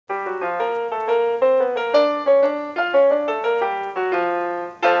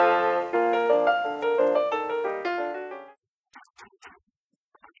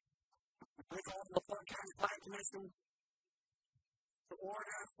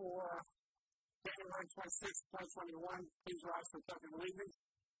for January 26, 2021. Please rise for pledge of allegiance.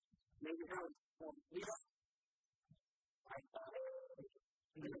 May we hear from lead us.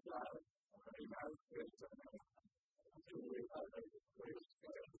 To the flag of the United States of America, to the republic for which it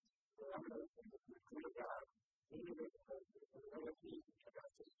stands, one nation, under God, indivisible, with liberty and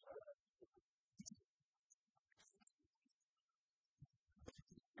justice for all.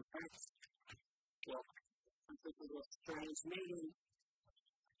 Well, this is a strange meeting.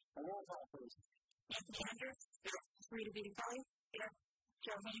 A roll call, please. Anthony Andrews. Here. Rita B. Kelly. Here.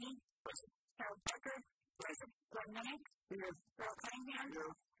 Joe Haney. Present. Harold Becker. Present. Glenn Minnick. Here. Earl Cunningham.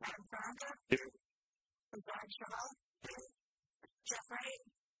 Here. Adam Farrago. Here. Zach Shaw. Here. Jeff Wright.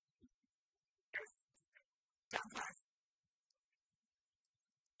 Here. John Clark.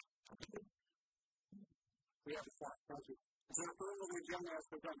 We have a thought. Thank you. Is there approval of the agenda as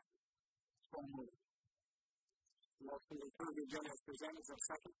presented? So moved. Motion to approve the agenda as presented. Is there a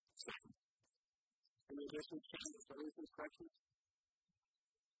second? Second. Any additions, changes, deletions, corrections?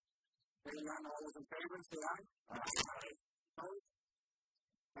 Hearing none, all those in favor, say aye. Aye. Opposed?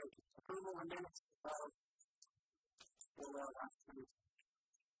 Thank you. Approval of minutes of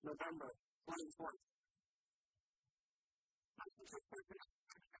November 2020.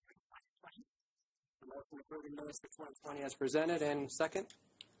 The motion to approve the minutes for 2020 as presented, and second?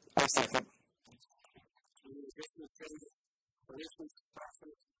 I second. Any additions, changes, deletions,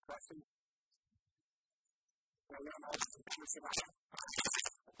 corrections? Hearing none, all those in favor, say aye.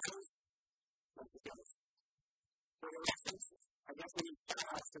 Opposed? Motion carries. For the elections, I guess we need to start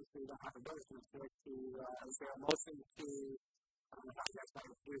out since we don't have a vote to is there a motion to how do you guys want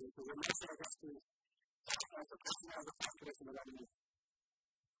to do this? Is there a motion, I guess, to start as the president of the Plan Commission of Revenue?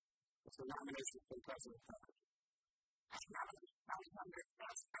 It's a nomination for the president of the Plan Commission. I nominate Kelly Hendricks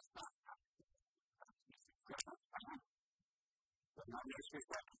as president. The nomination is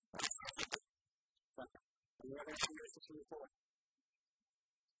second. Second. Any other nominations from the floor?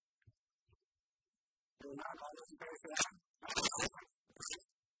 Hearing none, all those in favor say aye.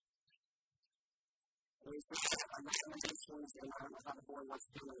 Please consider our nominations, and I don't know how the board wants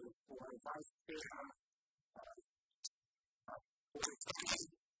to do it for vice chair. Porte County.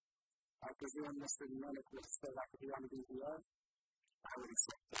 I presume Mr. Minnick would still like to be on the BZA. I would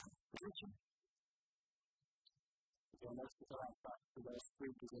accept that position. Is there a motion to that effect for those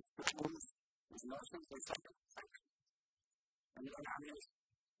three positions? There's a motion, please second. Any other nominations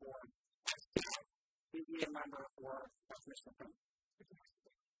for vice chair, BZA member, or Commissioner Payne?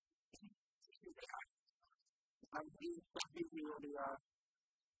 BZA will be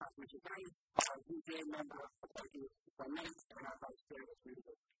Commissioner Payne, our BZA member appointed for minutes, and our vice chair is Rita B.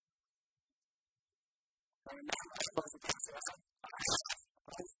 And now, I suppose the process.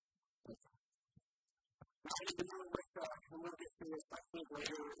 Opposed? Now, we'll deal with, we'll get to this, I think,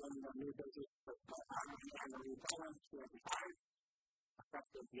 later in the new business, but and Marie Bowen, who had retired,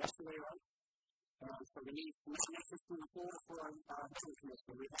 effective yesterday, right? And so we need some nominations from the floor for Building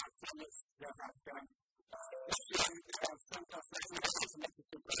Commissioner. We have candidates that have been sent us recommendations to make this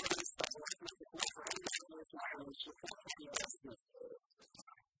good progress. So we'll make this work for any nomination and we should put any adjustments.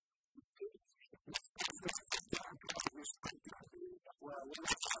 Well, we're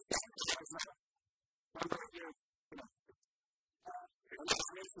not number of your,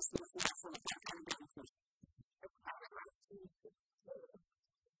 nominations from the floor for the Porte County Plan Commission.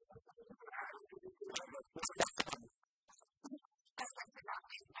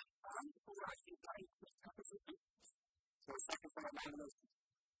 So a second for that nomination.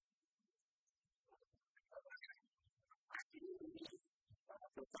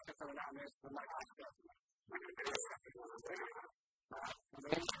 The second for the nomination for Mike Oscar. And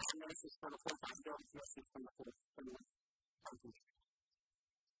the nominations for the Porte County Building Commission from the floor. Thank you.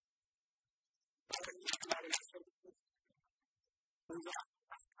 Nomination. Who's up?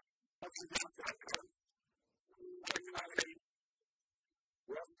 What's the name?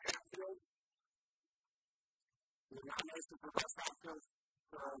 West Hatfield. The nomination for West Hatfield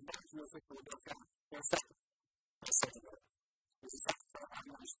for Building Commission for the Bill County. There's a second. There's a second for the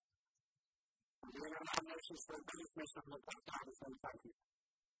nomination. We're doing our nominations for the Building Commission for the Bill County from the Plan Commission.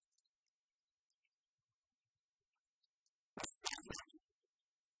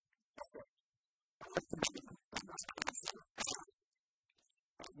 That's it.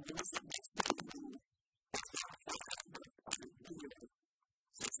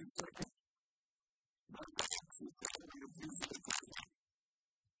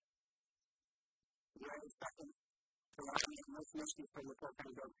 Second, for Melissa Michigan from the Porte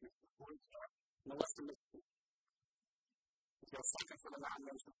County Plan Commission. Melissa Michigan. Is there a second for the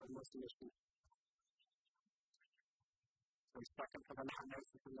nomination for Melissa Michigan? A second for the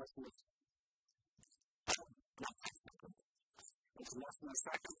nomination from less than a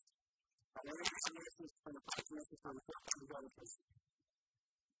second. Are there any nominations from the Planning Commission for the Porte County Plan Commission?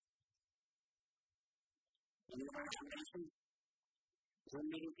 Any other nominations? Zoom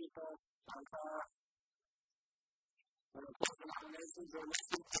meeting people? Town call? We're going to close the nominations. Or let's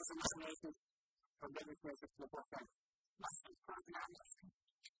close the nominations for Building Commission for the Porte County. Let's close the nominations.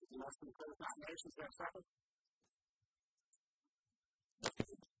 Is the motion to close nominations? Is there a second?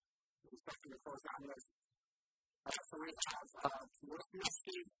 Second to close nominations. So we have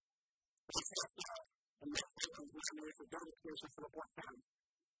Wilson-Miskey, and LaPorte nominated for Building Commission for the Porte County.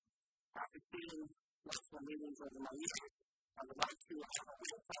 After seeing multiple meetings over my years, I would like to have a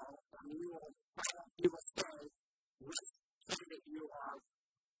roll call, and you will say which candidate you are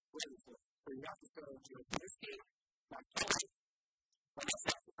voting for. So you have to say Wilson-Miskey, Mike Kelly, but I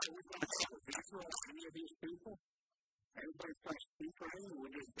said, are we going to have a visual on any of these people? Everybody's going to speak for him, and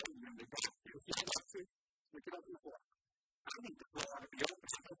we're just voting in the dark. If you would like to, we can open the floor. I think the floor ought to be open.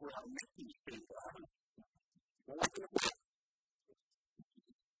 I think we ought to meet these people. We'll open the floor.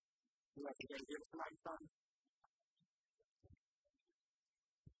 You like to get a microphone?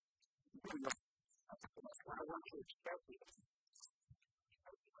 That's what I want you to expect.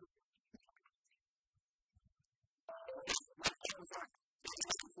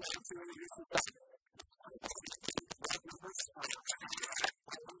 To introduce himself.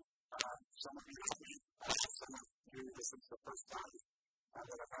 Some of you know me, some of you, this is the first time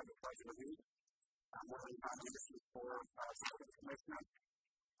that I've had the pleasure to meet. I'm one of the nominations for Building Commissioner.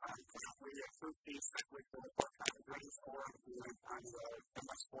 I'm currently a food fees secretary for the Porte County Drainage Board, and I'm the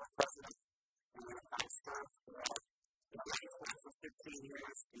MS4 president. And I served the Drainage Board for 15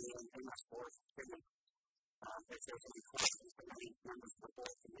 years and MS4 for 10 years. If there's any questions from any members of the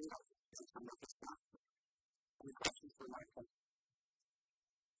board for me, I'll answer them at this time. Any questions for Michael?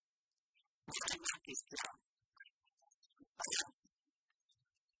 I like his job.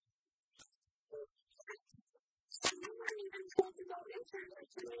 So we weren't even told about internet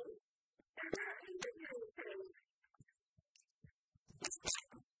today, and I didn't know today. It's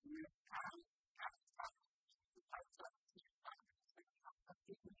time. It's time.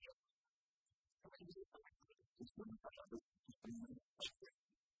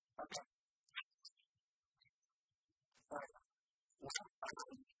 Okay.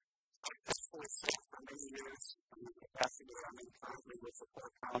 I personally served for many years in the capacity I'm in currently with the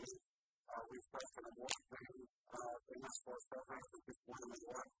Porte County. We've both been award-winning MS4 program. We just won an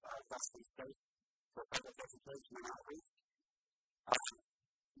award, Best in State, for public education and outreach.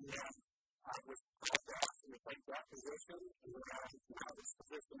 And I was glad to ask him to take that position, and now this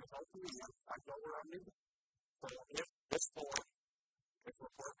position is open, and I go where I need. So if this board, if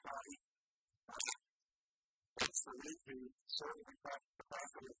LaPorte County, wants for me to serve in the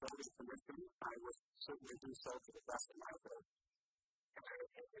capacity of Building Commission, I would certainly do so to the best of my ability.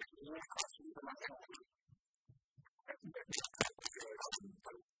 Any questions for my family?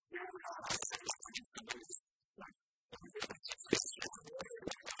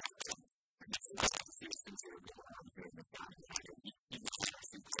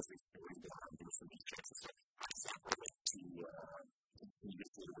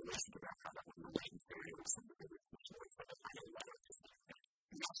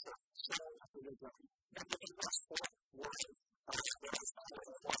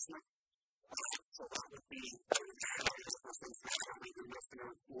 So that would be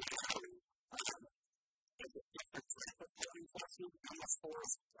is a different type of code enforcement. MS4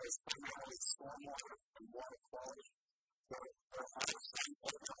 is primarily stormwater and water quality. There are some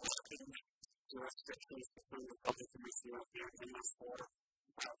overlapping jurisdictions between the Building Commission and MS4.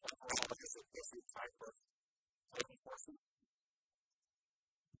 Overall, it is a different type of code enforcement.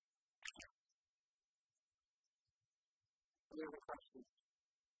 Any other questions?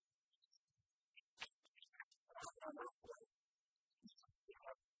 I'm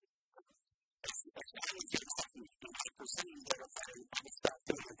presenting that if I start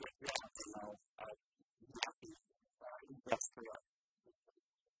doing a good job, that's correct.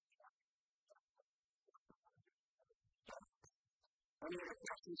 Any other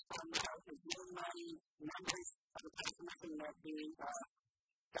questions from the Zoom members of the Planning Commission that the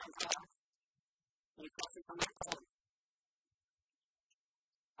town hall? Any questions from that call?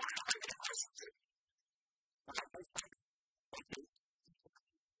 Thank you.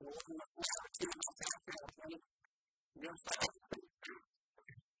 We'll open the floor to the your side.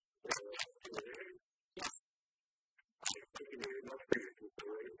 Yes. Thank you very much for your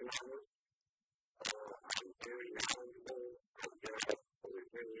consideration. I'm very knowledgeable. I've got over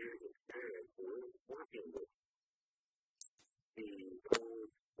 10 years' experience working with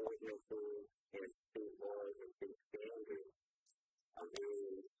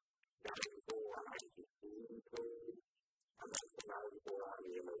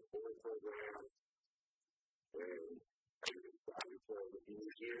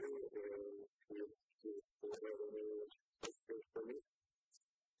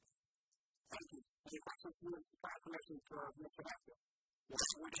for Mr. Hector. What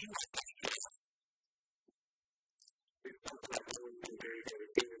would you like to do? It's something that I would be very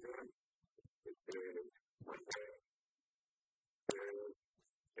dedicated on. It's one day.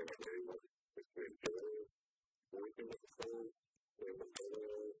 And I very much enjoy working with the school and the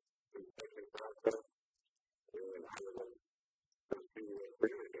inspection process. And I would like to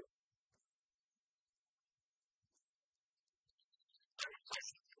agree with it.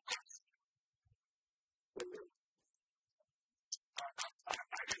 Thank you.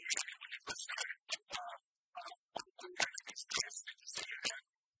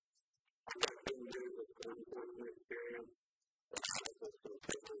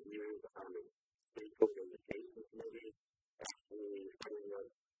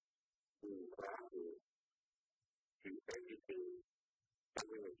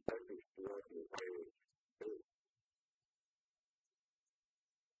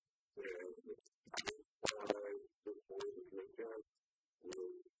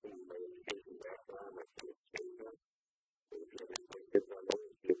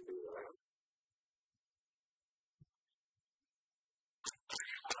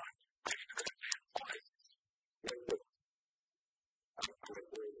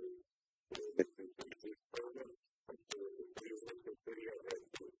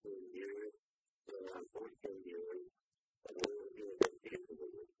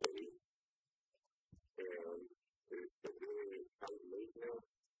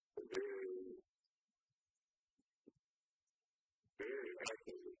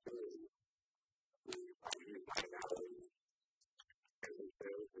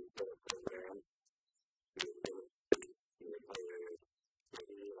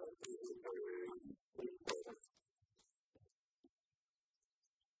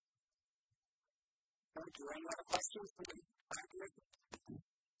 Any other questions for the Commission?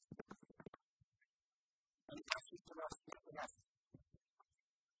 Any questions for us?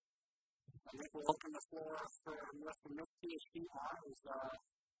 I think we'll open the floor for Mr. Miskey as she is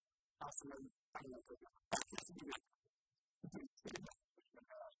Councilman.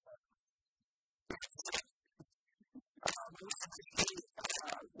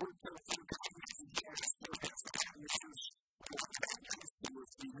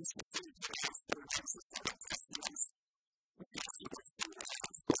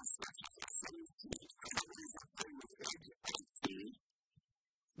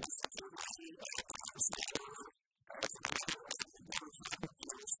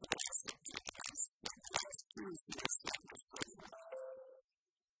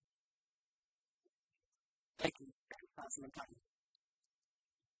 Thank you, Councilman Cotton.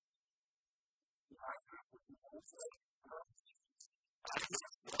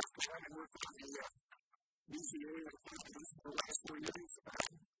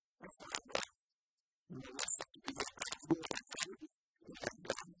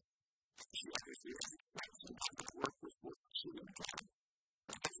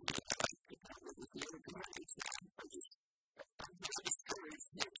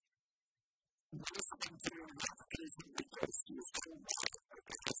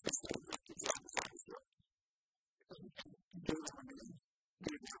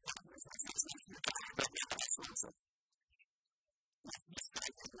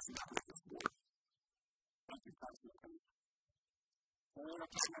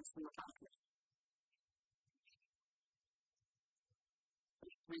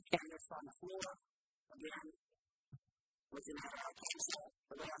 There's three candidates on the floor. Again, looking at our council,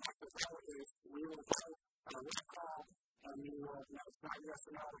 the way I like to vote is we will vote on a roll call, and we will notify yes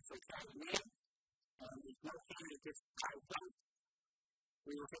or no, it's okay to me. And if no candidate gets 5 votes,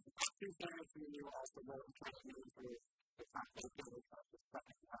 we will take the top 2 candidates, and then we will also vote and count me for the top 8 candidates of the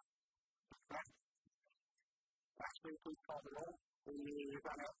second round. Okay? Actually, please call the roll. We're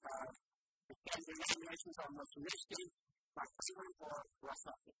going to extend the nominations on Mr. Miskey, Mike Cleveland, or Russ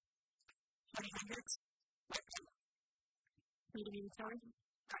Huffman. 2000s, Mike Cleveland. Peter Unitary,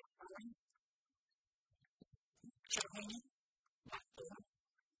 Mike Cleveland. Joe Haney, Mike Cleveland.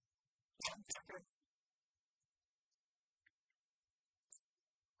 John Tucker.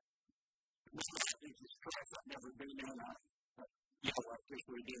 Mr. Miskey is correct. I've never been in a like this.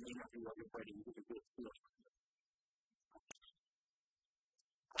 We did an interview with everybody who was a good student.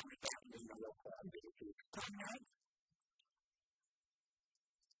 Conrad.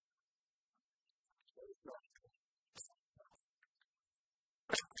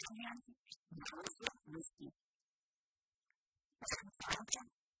 Melissa Miskey. John Fountain.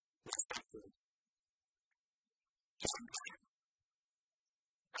 Respected. John Grant.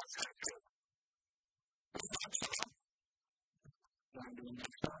 Respected. John doing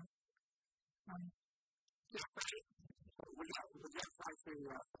next one. Jeffrey. try to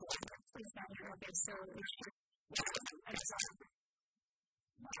please down here. Okay, so it's just an example.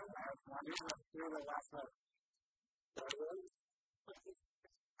 You're the last one.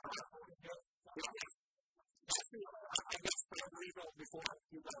 I guess for legal before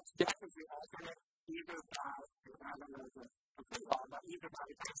you go, Jeff is the alternate, either by, I don't know the complete law, but either by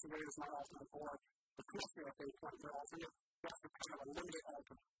the tax surveyor's not alternate or the commissioner if they appoint their alternate. That's a kind of a limited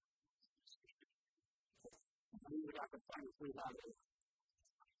alternate. So we would have to find a free value.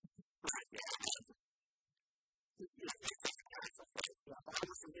 Right, yeah. It's just cancel. If I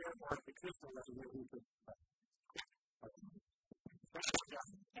wasn't here or if the commissioner wasn't here, we could.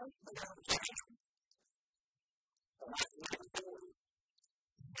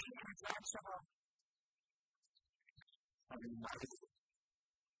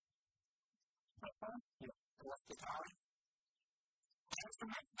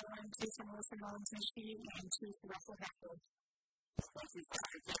 Chief Melissa Mullins-Mischke and Chief Russell Hefford. Thank you for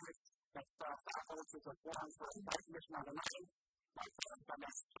your attendance. That's faculty is a forum for my commission on the night. My friends on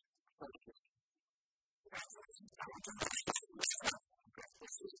this. Thank you.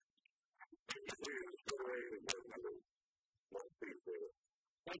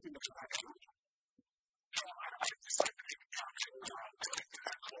 Thank you, Mr. Hefford.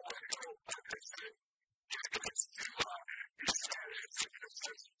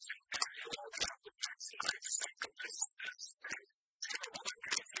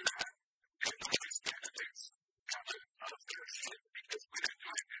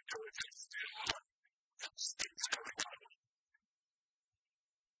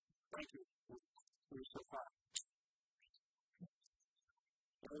 Thank you. You're so kind.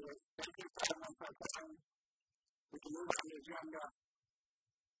 Thank you for everyone for coming. We can move on the agenda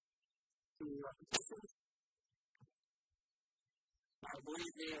to petitions. I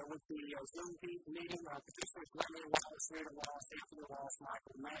believe with the Zoom meeting, petitioners Lenny Wallace, Rita Wallace, Anthony Wallace,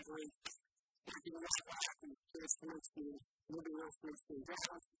 Michael Magri, Anthony Wallace, and Chris Kaminsky, Ruby Wills, Kaminsky, and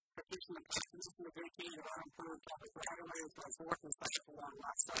Jones. Petition the Constitution of vacating the unimproved public right-of-way as work and site along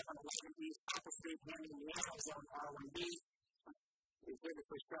Lot 7, 11 East, Apple Street, handing the Yellow Zone R1B. The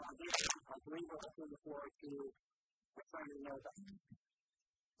exhibits are shown here. I believe we'll open the floor to Attorney Nova.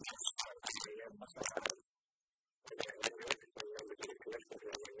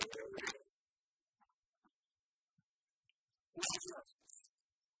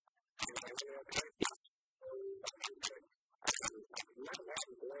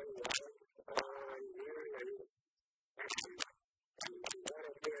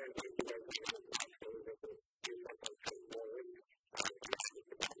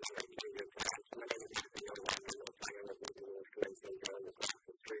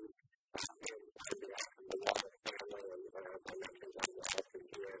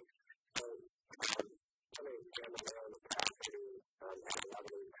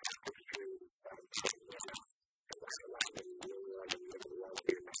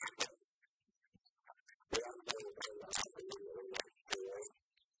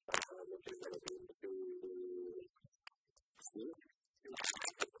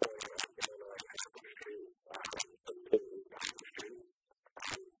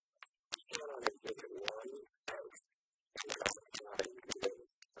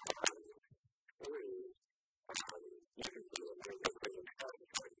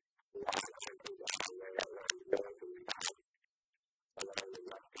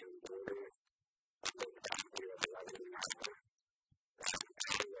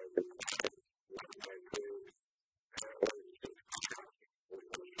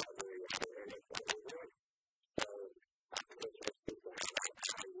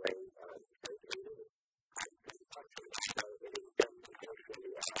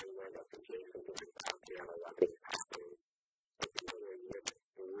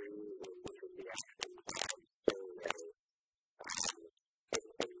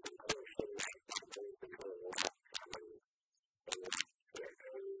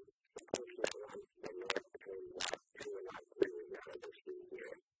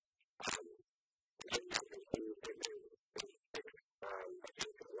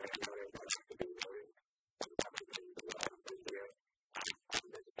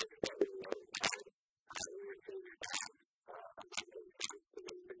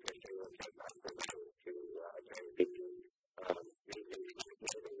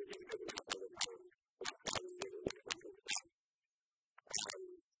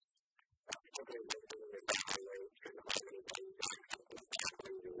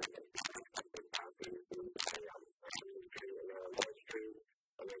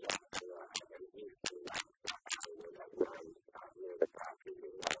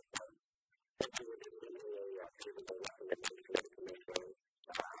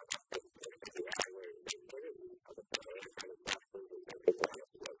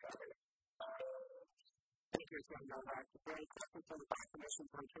 know that. If there are any questions from the Plan Commission,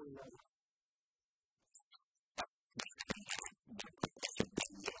 I'm sure you know.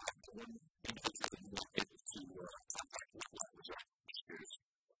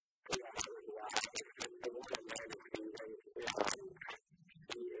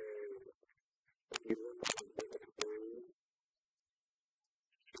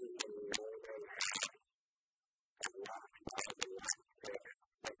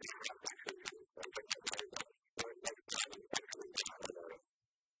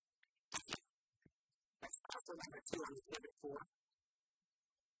 Number 2 on Exhibit 4.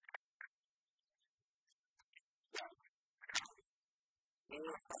 Any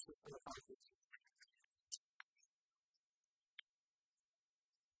other questions from the parties?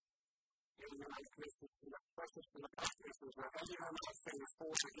 Any other questions from the parties? Is there any other things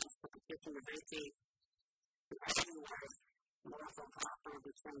for against the petition to vacate the alleyway north of Hopper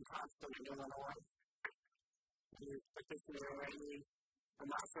between Thompson and Illinois? The petitioner or any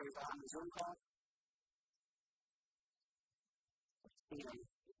announcers on the Zoom call?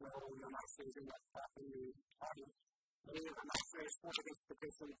 No announcers in that in the audience. Any of the announcers for this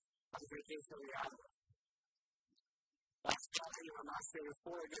petition on vacation of the alleyway? Last call, any of the announcers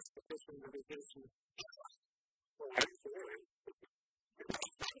for this petition on vacation?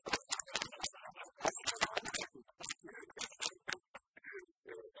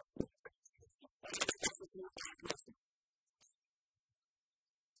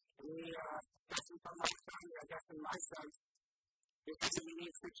 Any questions from my family? I guess in my sense, this is a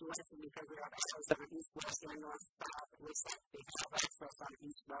unique situation because we have arrows that are east-west and north-south. It looks like they have access on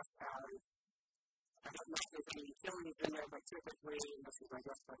east-west alley. I don't know if there's any utilities in there, but typically, and this is, I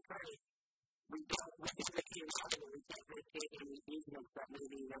guess, okay, we can vacate an alley, but we can't vacate any easements that may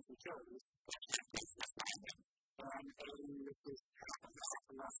be those utilities. And this is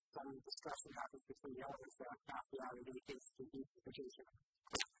unless some discussion happens between the owners that half the alley vacates to each petition.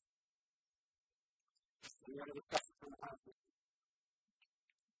 Any other discussion from the parties?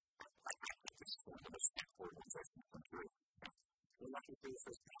 This is one of the step forward ones I think come through. We're lucky for your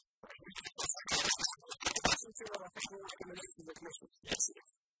first time. Question 2 of our final recommendations of the Commission. Yes, it is.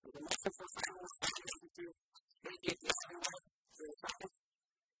 There's a motion for final recommendation to vacate the alleyway. Is there a second?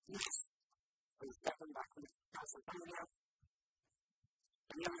 Yes. There's a second back from Councilor Cunningham.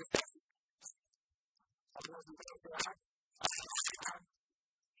 Any other discussion? All those in favor say aye. Aye.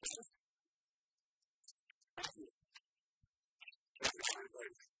 Yes. Thank you. Thank you,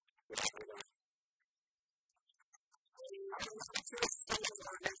 everybody. I'm not sure if someone's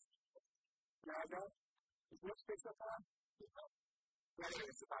on this. No, I don't. Is Mitch picked up on? Yeah, it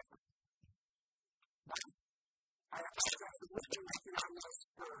is. It's awesome. I apologize for looking on this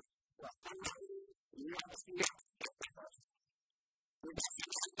for, 10 months. You have a few years. We've got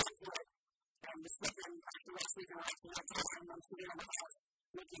some things to it. And this weekend, after last weekend, I actually had time. I'm sitting on the house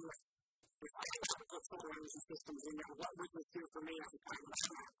looking at if I had a good solar energy systems in there, what would this do for me as a private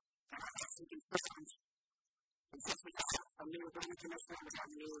owner? And I have some concerns. And since we have a new building commissioner, we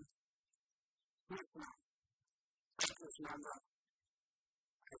have a new commissioner, member,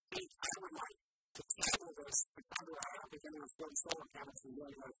 I think I would like to table this to February. I don't think anyone's building solar panels in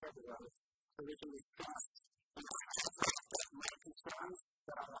January, February, so we can discuss my concerns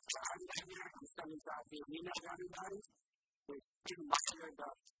that I will have down here and send these out via email to everybody. We've even monitored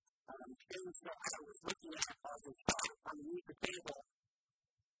the things that I was looking at as a chart on the user table.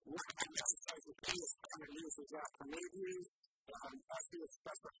 What I necessary to pay is primary use is that permitted use, I see a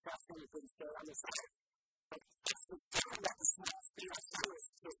special exception, it didn't say on the side. But it's concerned that the small-scale solar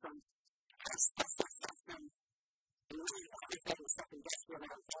system has special exception in really everything except industrial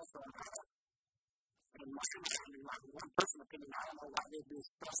and also in my mind, in my one-person opinion, I don't know why they'd do a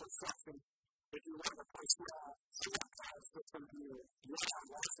special exception if you wanted to put a small solar power system in your yard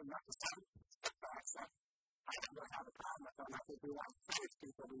loss and not the sun setbacks. I don't really have a problem with them. I think we want to encourage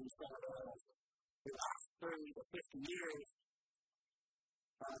people to use solar panels the last 30 to 50 years.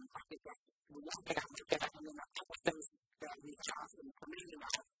 I think that's the one thing I look at. And then a couple of things that we have in community,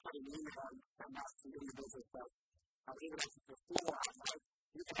 I'll put an email and send out to individuals, but I'll leave it open for the floor. I'd like,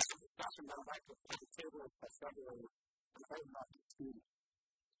 you can have a discussion, but I'd like to put a table for February and very much to speak.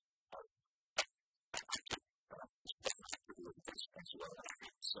 I think as well,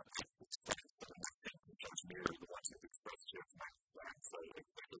 so it's fun for them. I think the judge Mary, the ones that expressed here tonight, so it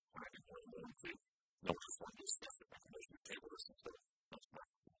was kind of going to know this one, discuss the recommendation of table or something. That's not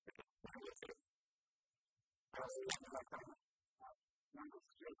I look at it. Number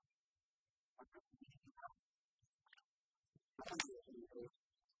 3.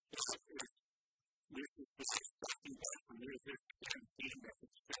 This is expecting that from you, this guarantee that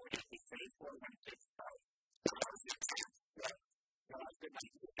it's fair to be paid for when it's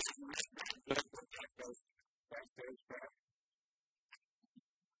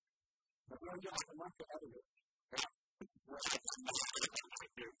know you have a month to edit it. Well, that's not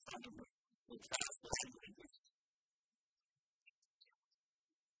your fundamental. It's just languages.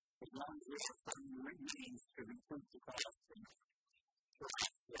 As long as you have some means to recruit the cost,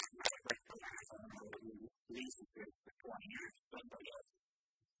 leases it for 20 years, somebody else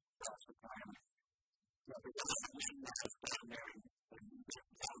cost requirement. But there's a lot of that's primary, and you get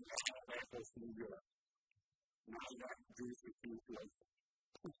down there, all that goes to New York. Now you have to do some things like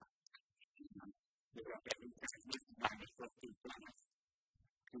they got every transmission line that's up to plants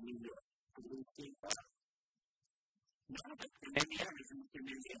to New York. And we see that. Now, in many areas in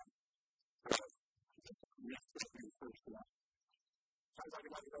New York, so yes, that's the first one. Sounds like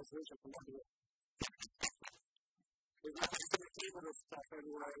a resolution from under it. There's not much to the table of stuff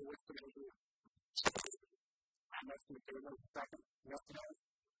everywhere. What's the matter? Next to the table, second. Yes, no.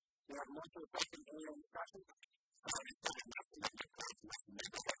 We have one for the second, any other discussion?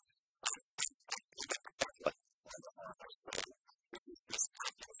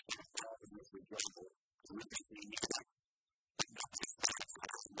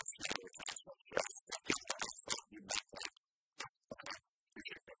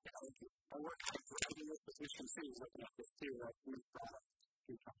 Looking at this too, like we've got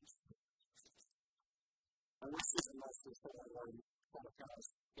 2 times. And this is unless there's someone set of guys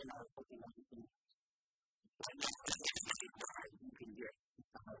in our booking everything. Right now, you can get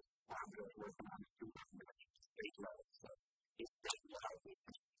farmers working on it too, state level. So it's state level, it's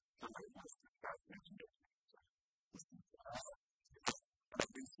just somebody wants to start making it. I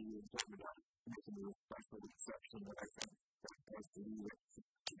do see you talking about making a special exception, but I think that does lead it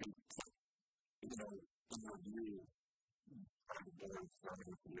to be, in your view, I'm very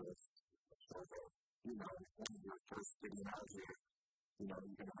starting to do this. So that, when you're first getting out here, you're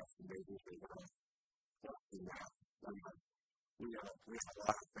going to have some neighbors that are going to help you out. We have a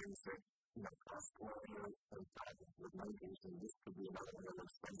lot of things that, cost $400,000 with neighbors, and this could be another one of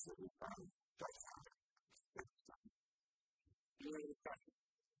those things that we find right now. Any other discussion?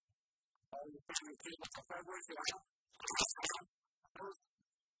 All the family people for February, say aye. Opposed?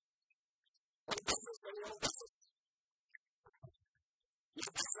 Old business, any old business? New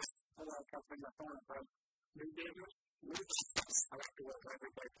business? Hold on, I can't bring my phone up, right? New business? New business. I like to work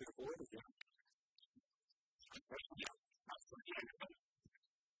everybody to the board again.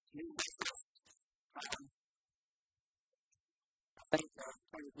 New business. I think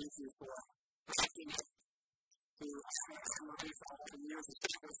Tony Beasley is for drafting it to summarize all the years of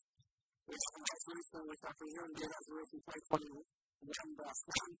service. We have a resolution which I presume the resolution 2021-1.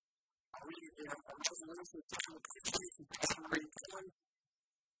 I'll read it here. A resolution setting the participation for Anne-Marie Cohen,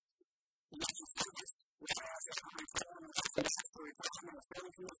 financial service, whereas Anne-Marie Cohen has been asked for retirement as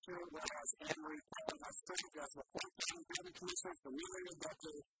building commissioner, whereas Anne-Marie Cohen has served as LaPorte County Plan Commission for nearly a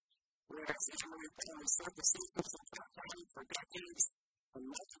decade, whereas Anne-Marie Cohen has served the citizens of Porte County for decades in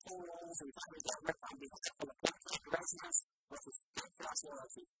multiple roles and county government on behalf of the Porte County residents with a steadfast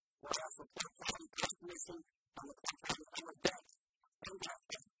loyalty, whereas the Porte County Plan Commission and the Porte County Public Debt and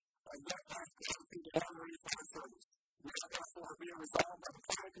debt has guaranteed to Anne-Marie for her service. Now, therefore, be resolved by the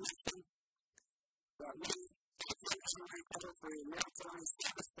Planning Commission that we thank Anne-Marie Cohen for your military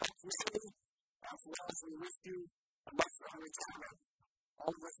service to our community, as well as we wish you a much longer retirement.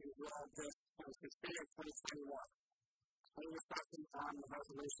 All wishes are all this 2021. Any discussion on the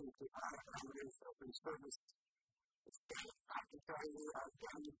resolution to honor Anne-Marie's open service? I can tell you, I've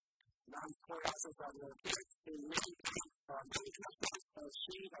done non-courthouses as a kid, seen many commissioners, and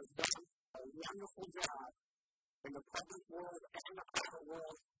she has done a wonderful job in the public world and the private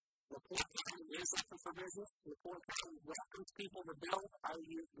world. LaPorte County is open for business. LaPorte County welcomes people to build. I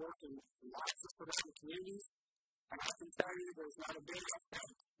work in lots of surrounding communities, and I can tell you there's not a day I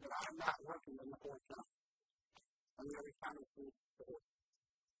think that I'm not working in LaPorte County. I'm really kind of free to it.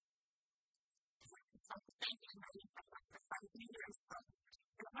 Thank you, Marie, for 5 years.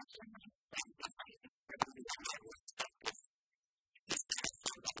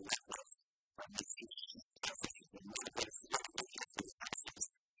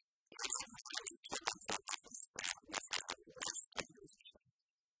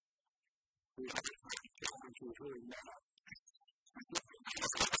 Really mad.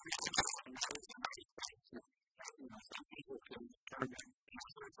 Some people can turn in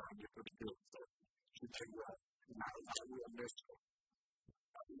cancer and get pretty good, so she did well. And I will miss her.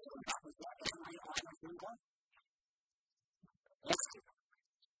 Was that Emily on the Zoom? Yes.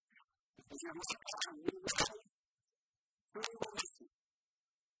 Is your mic on? You ready? Who will listen?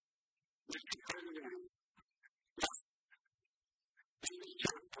 Yes. I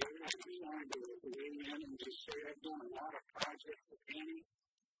want to do it with Annie and just say I've done a lot of projects with Annie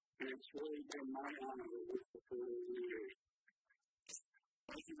and it's really been my honor to work with her over the years.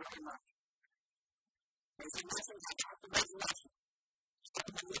 Thank you very much. There's a motion to adopt the resolution.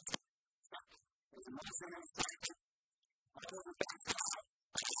 There's a motion and a second. All those in favor say aye.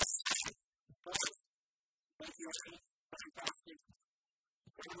 Opposed? Thank you, Eddie. Fantastic.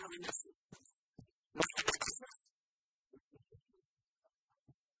 I really miss you. No other business?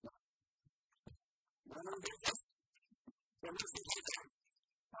 No other business? Then motion to adjourn.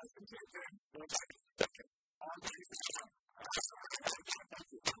 Motion to adjourn. There's a second. All in favor say aye.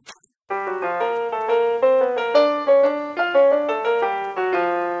 Thank you.